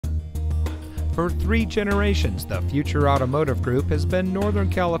For 3 generations, the Future Automotive Group has been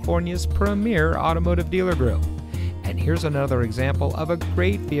Northern California's premier automotive dealer group. And here's another example of a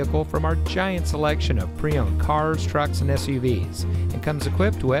great vehicle from our giant selection of pre-owned cars, trucks, and SUVs, and comes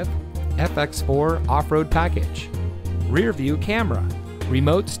equipped with FX4 off-road package, rear view camera,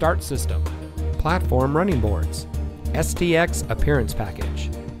 remote start system, platform running boards, STX appearance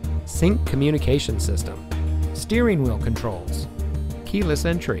package, sync communication system, steering wheel controls, keyless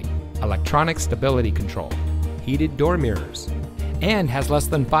entry, electronic stability control, heated door mirrors, and has less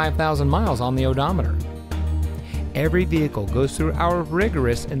than 5,000 miles on the odometer. Every vehicle goes through our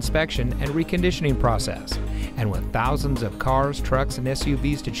rigorous inspection and reconditioning process, and with thousands of cars, trucks, and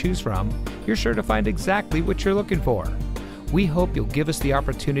SUVs to choose from, you're sure to find exactly what you're looking for. We hope you'll give us the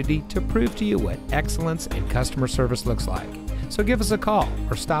opportunity to prove to you what excellence in customer service looks like. So give us a call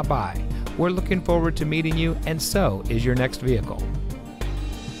or stop by. We're looking forward to meeting you, and so is your next vehicle.